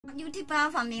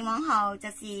YouTube 发明网号就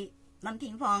是Lam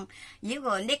Ping Fong。如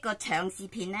果那个长视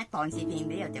频呢，短视频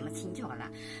没有这么清楚了。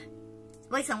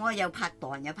为什么要拍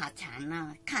短又拍长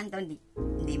呢？看到你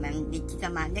们，你知道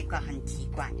吗？那个很奇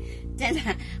怪，真的。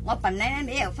我本来呢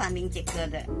没有发明这个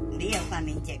的，没有发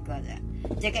明这个的。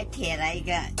这个铁嚟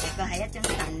嘅，这个係一張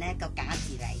凳呢個架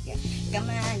子嚟嘅。咁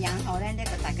啊，然後呢呢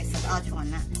個大概12寸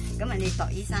啦。咁啊，你度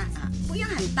醫生啊，不用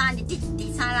很大，你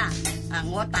地沙啦。啊，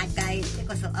我大概呢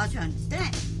個12寸，真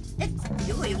係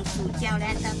如果用塑膠呢，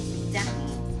就比較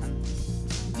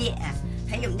熱啊。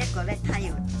還有一個呢，它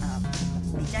有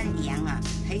比較涼啊，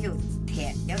還有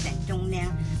鐵有點重量，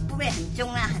不會很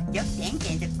重啦，有點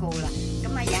點就夠了。咁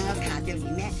啊，然後卡在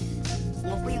裡面。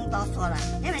我不用多說了，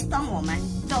因為當我們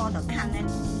坐着看呢，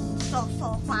坐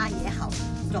沙發也好，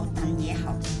坐凳也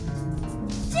好，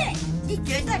即係你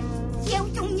覺得腰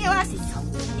重要還是手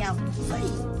重要？所以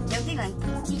有啲人不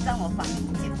知道我發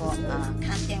明這個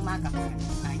看電話嘅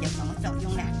有什麼作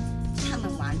用呢？他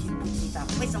們完全不知道，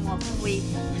為什麼不會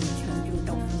很詳盡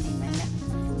告訴你們呢？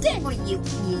這個要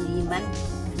你們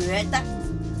覺得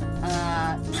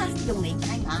它用嚟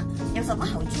幹嘛？有什麼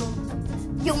好處？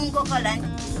用過個人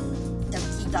就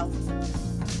知道，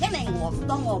因為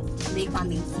當我未發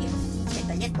明之前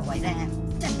第一代咧，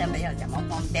真的沒有這麼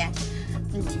方便。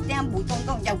唔知點解冇東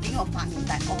東又俾我發明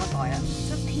第二代啦，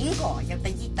所以蘋果有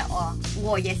第一代哦，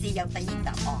我也是有第一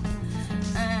代哦。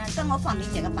當我發明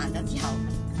這個辦咗之後，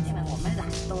因為我們懶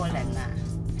惰人啊，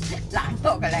懶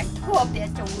惰嘅人特別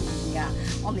中意啊，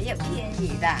我沒有騙你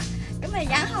的。咁啊，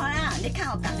然後啦，你看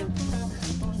我搞咗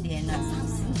很多年啦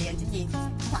，30年終於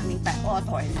發明第二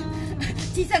代啦。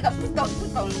其實個不懂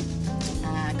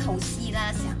構思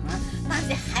啦想啦，但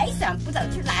是還想不走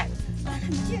出來。突然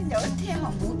間有一天我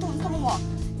冇東東喎，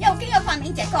又給我發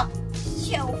明這個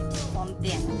超方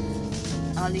便。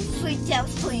你睡覺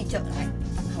睡着來，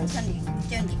好像你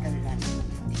將你個人，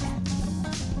你看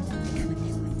沒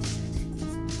有？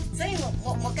所以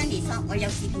我跟你說，我有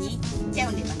視頻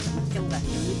教你們怎麼做嘅，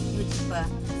有 YouTube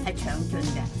係詳盡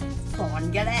嘅，短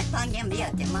嘅咧當然沒有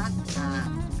這麼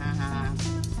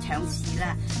長時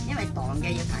啦，因為短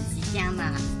嘅要談時間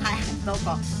嘛，拍很多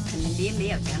個，可能你沒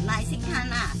有這個耐心看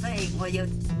啦，所以我要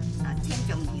聽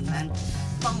眾你們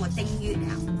幫我訂閱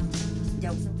啊，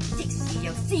就即時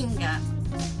有新嘅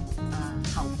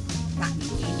好發明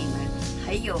給你們，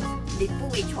還有你不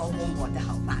會錯過我的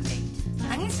好發明，很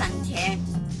省錢，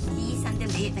醫生都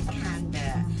沒有得看的。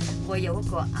我有一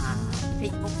個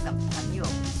Facebook 嘅朋友，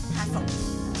他說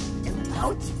有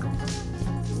好幾個。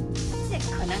即係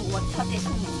可能我特別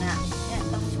聰明啦，因為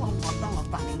當我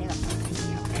發明呢個品嘅時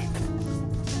候咧，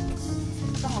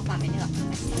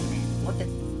我就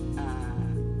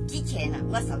之前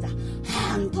我手就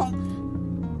很痛，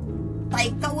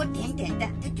遞高一點點的，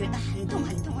就覺得很痛。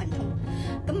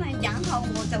咁啊，然後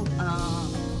我就他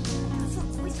說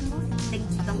為什麼令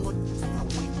到我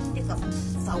呢個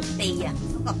手臂啊，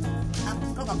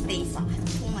嗰個臂手很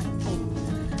痛。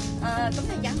咁啊，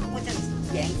然後我就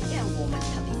因為我們特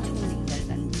別聰明嘅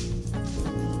人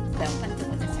，2分鐘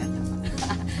我就想到啦，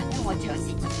因為我長時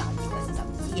間拿住個手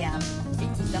機啊，你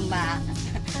知道嘛？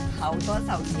好多手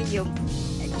機要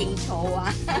認錯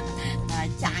啊，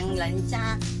賺人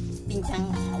家變成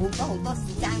好多時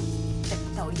間就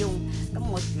夠用，咁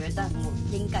我覺得我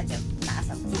應該就拿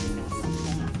手機用手工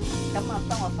啦。咁啊，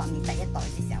當我發明第一代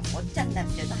嘅時候，我真係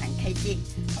覺得很開心，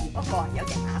不過有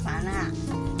點麻煩啦。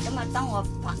咁啊，當我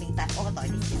發明第二代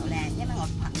嘅時候咧，因為我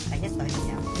發明第一代嘅時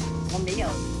候，我沒有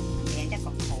連一個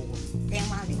扣，電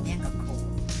話連一個扣，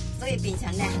所以變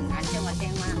成咧很難將個電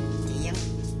話這樣。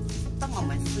當我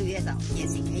們需要的也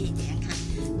是可以這樣看，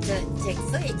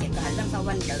所以這個係number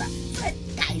one嘅啦。所以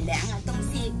改良嘅東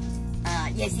西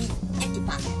也是一級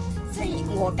棒嘅，所以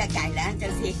我嘅改良就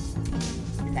是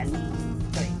人。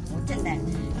對，我真的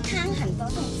看很多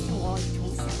東西，我從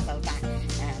小到大，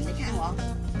你看我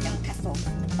有咳嗽，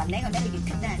本來我呢個咳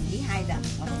得很厲害的，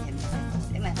我就有咳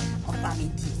嗽，因為我發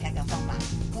明自己嘅方法，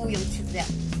不用吃藥，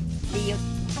你要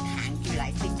彈住嚟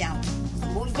睡覺，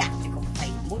唔好壓住個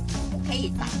肺，不可以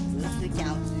打直睡覺，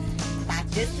打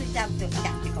直睡覺就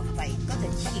壓住個肺，嗰個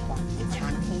氣管會暢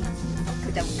通，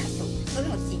佢就會咳嗽，所以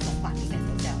我自從發明嘅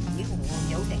時候，以後我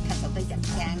有點咳嗽都就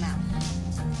驚啦。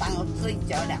但我睡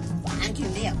着了，完全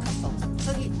沒有咳嗽，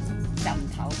所以就唔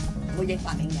唞。我也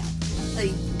發明了，對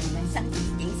你們身體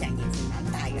影響也是蠻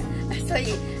大嘅。所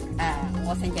以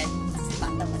我現在是達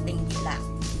到我訂閱啦，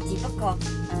只不過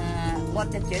我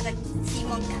就覺得希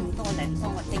望更多人幫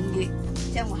我訂閱，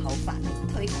將我好發明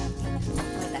推廣給更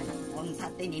多人。我唔怕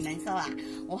對你們說啊，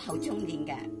我好聰明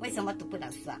嘅，為什麼讀不了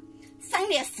書啊？上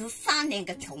了13年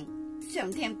嘅窮，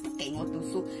上天不給我讀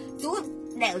書，讀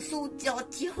了書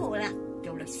之後啦。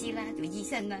做律師啦，做醫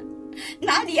生啦，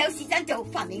哪裡有時間做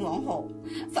發明王后？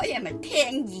所以咪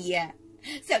聽意啊！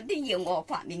上天要我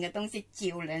發明嘅東西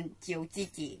照人照自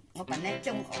己，我本來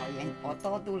中國人，我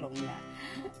多都聾了，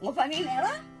我發明了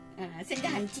啦。現在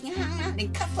很健康啦，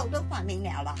連咳嗽都發明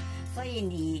了啦。所以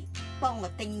你幫我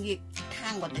訂閱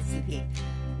看我的視頻，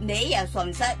沒有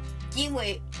損失，只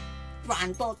會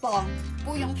賺多多，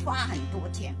不用花很多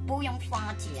錢，不用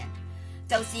花錢，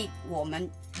就是我們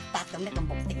達到那個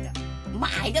目的了，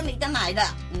買都沒得買的。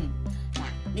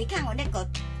你看我那個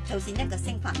就是那個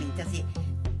新發明，就是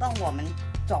當我們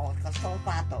坐個梳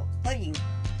化度，當然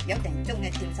有點鐘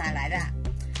就掉下來啦。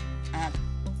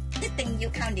一定要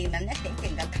靠你們一點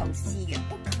點嘅構思嘅，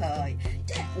不可以。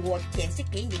即係我解釋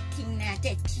給你聽呢，即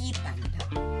係基本的。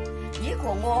如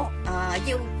果我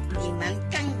要你們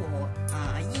跟我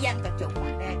一樣嘅做法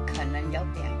呢，可能有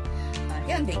點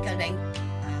因為每個人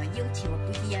要求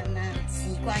不一樣啦，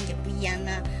習慣也不一樣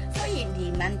啦，所以你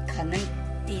們可能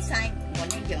design 我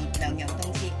那兩樣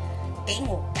東西比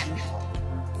我更好，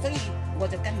所以我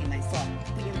就跟你們說，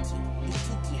不要緊，你自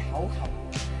己好好。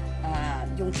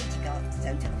用自己嘅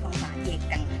想出嘅方法亦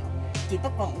更好，只不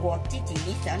過我自己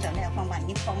想到呢個方法已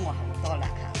經幫我好多啦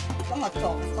嚇，幫我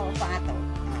坐梳化度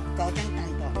坐張凳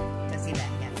度，就是兩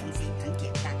樣東西很簡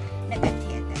單。那個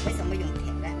鐵的為什麼用鐵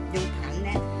呢？用盤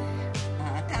呢？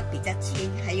它比較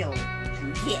輕，還有很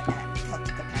熱靠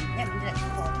這個盤，因為這個溝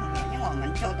通嘅，因為我們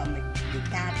做到而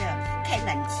家就開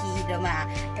冷氣的嘛，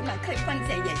咁開風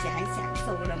扇也是很享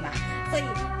受的嘛，所以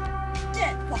即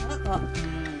係放一個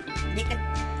你嘅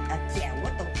腳嗰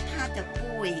度，它就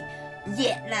不會熱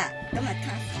啦。咁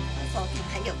它梳頭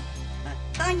還有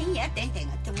當然有一點點嘅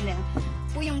重量，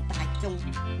不用太重，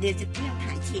也是不用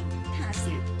太輕，它是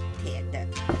鐵的。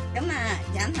咁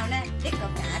然後呢，呢個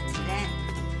架子呢，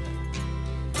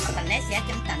本來是一張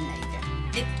凳嚟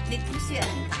嘅，你不需要很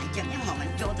大張，因為我們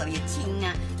做到要輕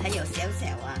啊，還有小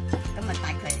啊，咁大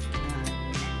概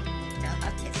就把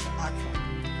鐵梳出，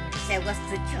成個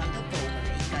市場都夠嘅，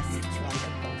呢個市場都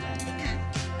夠嘅，你看。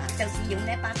就是用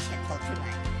那把尺度出來，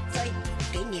所以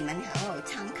給你們好好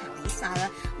參考一下啦。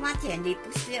或者你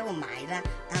不需要買啦，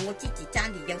我自己家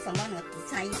裡有什麼我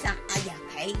design 一下，哎呀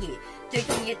可以。最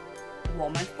重要我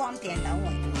們方便到我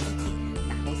用自己。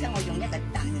好像我用一個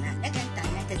凳啊，一個凳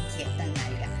呢就折凳嚟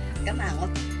㗎。咁我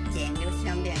剪咗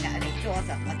上面嘅，你桌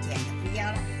上我剪就不要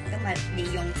啦。咁利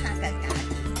用它嘅架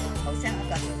子，好像一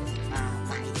個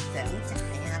擺相仔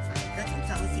啊，擺嗰種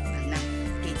裝飾品啊，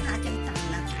其他張凳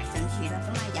啊擺上去啦。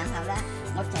咁然後咧，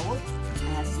我做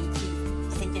視頻，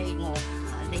現在我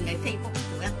另外 Facebook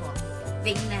做一個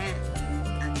link 咧，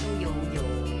都有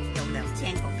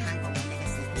2000個看過我呢個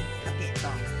視頻，特別多。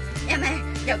因為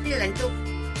有啲人都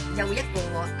有一個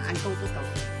眼光都告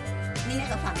訴你那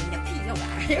個發明有屁用啊，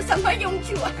有什麼用處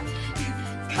啊？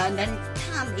可能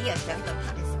他沒有想到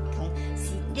他的手通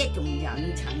是那種揚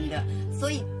塵的，所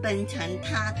以本身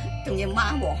他仲要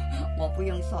罵我不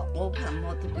用說，我什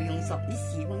麼都不用說，你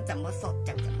喜歡怎麼說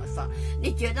就怎麼說，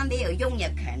你覺得沒有用也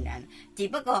可能，只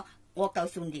不過我告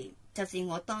訴你，就是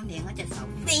我當年嗰隻手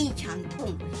非常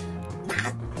痛，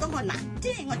當我即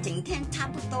係我整天差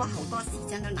不多好多時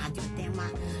間都拿住電話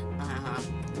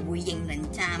回應人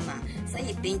家嘛，所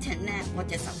以變成呢我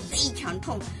隻手非常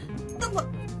痛，當我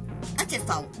一隻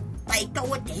手遞高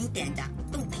一點點咋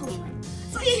都痛，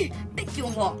所以逼住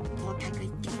我睇佢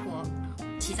經過，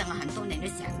其實我很多年都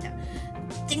想着，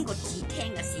經過幾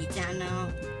天嘅時間啦，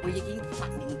我已經發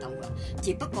明到啦，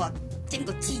只不過經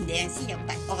過幾年先有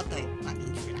第二對發明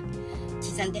出來。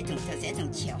其實呢種就是一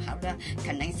種巧合啦，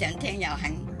可能上天又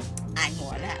很愛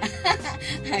我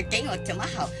啦，給我這麼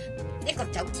好呢個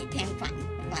早幾天發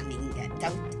明嘅，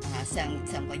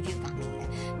上個月發明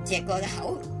嘅，結果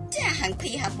好即係很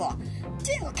配合我，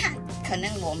即係我看可能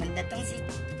我們的東西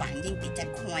反應比較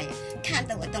快，看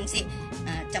到嘅東西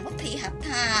怎麼配合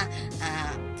它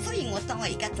所以我當我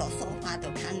而家坐梳化度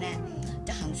看呢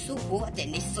就很舒服，或者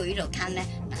你睡度看呢，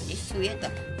你睡喺度，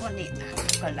幫你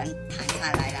個人躺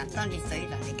下來啦，當你睡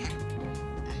了你看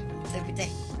對不對？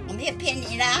我沒有騙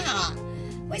你啦哈，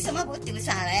為什麼不掉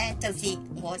下來？就是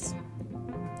我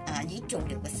已經做了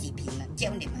個視頻了，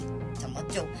教你們怎麼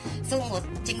做，所以我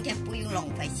今天不用浪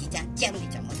費時間教你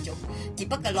怎麼做，只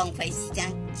不過浪費時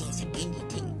間解釋給你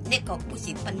聽，呢個不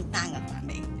是笨蛋嘅發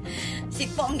明，是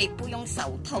幫你不用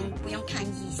手痛，不用看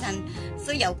醫生。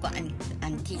所以有個人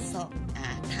聽說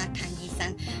他看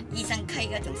醫生開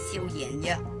嗰種消炎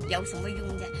藥有什麼用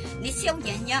啫？你消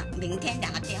炎藥明天打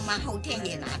電話，後天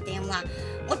也打電話，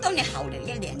我當你好了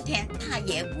1-2天，他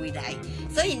也會來，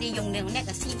所以你用那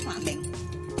個新發明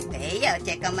沒有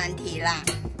這個問題啦。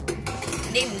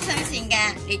你唔相信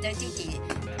嘅，你就自己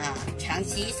嘗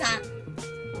試一下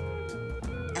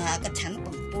个成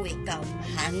本不会高，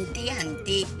很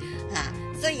低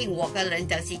所以我个人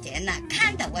就是这样啦，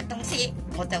看到个东西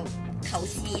我就考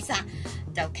试一下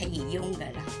就可以用的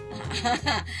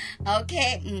啦。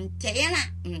OK， 这样啦，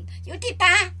有题吧，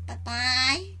拜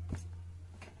拜。